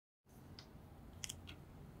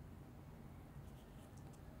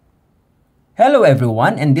Hello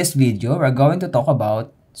everyone, in this video we're going to talk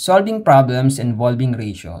about solving problems involving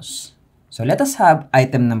ratios. So let us have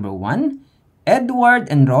item number 1. Edward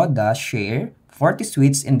and Rhoda share 40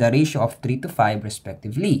 sweets in the ratio of 3 to 5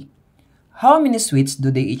 respectively. How many sweets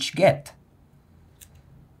do they each get?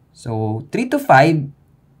 So 3 to 5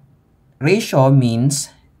 ratio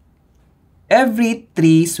means every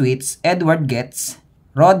 3 sweets Edward gets,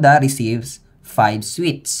 Rhoda receives 5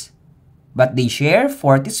 sweets. But they share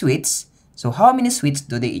 40 sweets. So how many sweets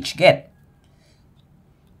do they each get?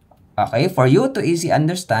 Okay, for you to easily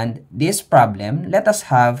understand this problem, let us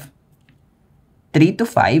have 3 to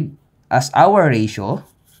 5 as our ratio.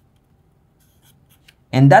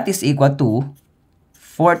 And that is equal to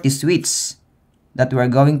 40 sweets that we're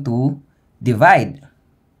going to divide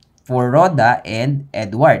for Rhoda and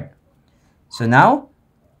Edward. So now,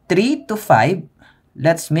 3 to 5,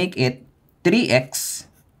 let's make it 3x.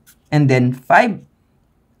 And then 5,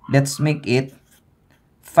 let's make it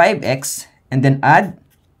 5x. And then add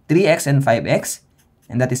 3x and 5x.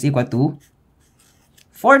 And that is equal to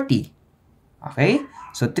 40. Okay?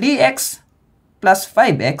 So 3x plus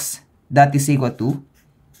 5x, that is equal to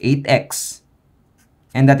 8x.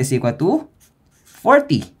 And that is equal to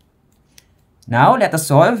 40. Now, let us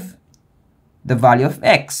solve the value of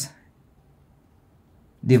x.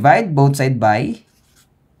 Divide both sides by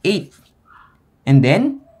 8. And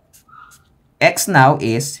then, x now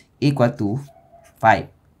is equal to 5.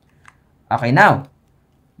 Okay, now,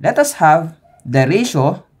 let us have the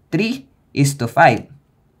ratio 3:5.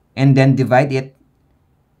 And then divide it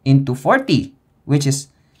into 40, which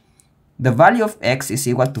is the value of x is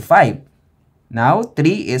equal to 5. Now,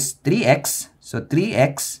 3 is 3x. So,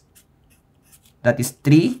 3x, that is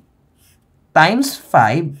 3 times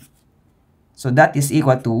 5. So, that is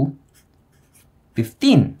equal to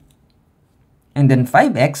 15. And then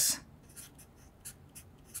 5x.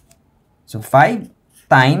 So, 5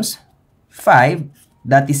 times 5,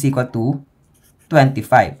 that is equal to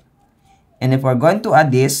 25. And if we're going to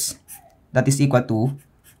add this, that is equal to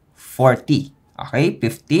 40. Okay,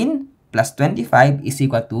 15 plus 25 is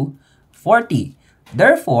equal to 40.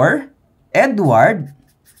 Therefore, Edward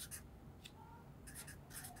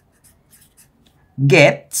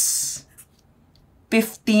gets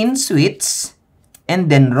 15 sweets, and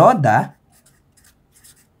then Rhoda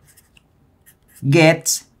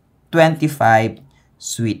gets 25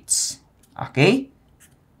 sweets. Okay?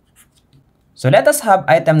 So let us have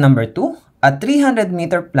item number 2. A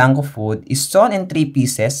 300-meter plank of wood is sawn in 3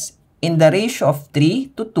 pieces in the ratio of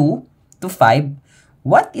 3 to 2 to 5.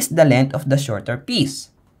 What is the length of the shorter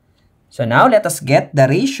piece? So now let us get the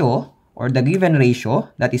ratio or the given ratio,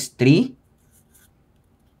 that is 3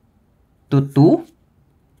 to 2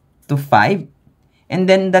 to 5, and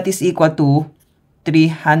then that is equal to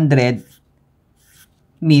 300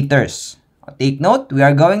 meters. Take note, we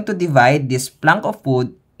are going to divide this plank of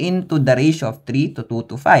wood into the ratio of 3 to 2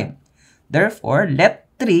 to 5. Therefore, let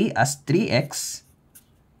 3 as 3x,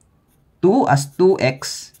 2 as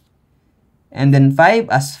 2x, and then 5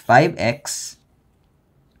 as 5x.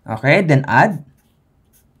 Okay, then add.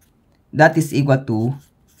 That is equal to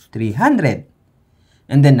 300.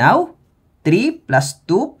 And then now, 3 plus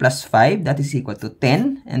 2 plus 5, that is equal to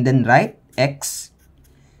 10. And then write x.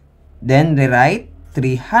 Then rewrite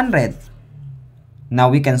 300. Now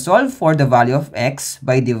we can solve for the value of x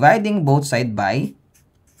by dividing both sides by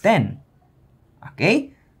 10.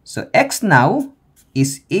 Okay? So x now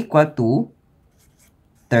is equal to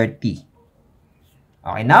 30.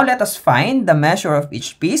 Okay, now let us find the measure of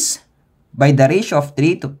each piece by the ratio of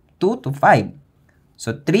 3 to 2 to 5.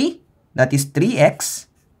 So 3, that is 3x.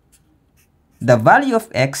 The value of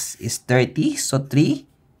x is 30. So 3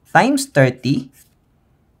 times 30,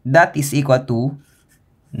 that is equal to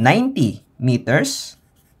 90 meters.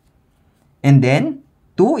 And then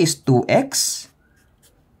 2 is 2x.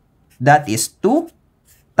 That is 2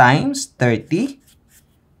 times 30.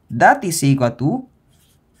 That is equal to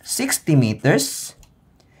 60 meters.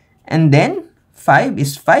 And then 5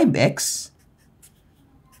 is 5x.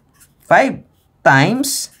 5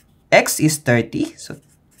 times x is 30. So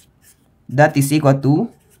that is equal to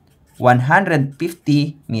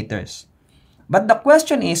 150 meters. But the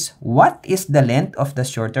question is, what is the length of the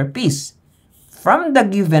shorter piece? From the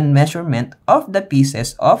given measurement of the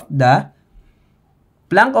pieces of the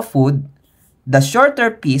plank of wood, the shorter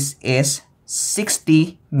piece is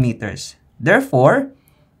 60 meters. Therefore,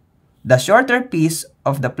 the shorter piece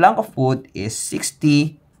of the plank of wood is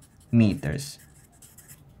 60 meters.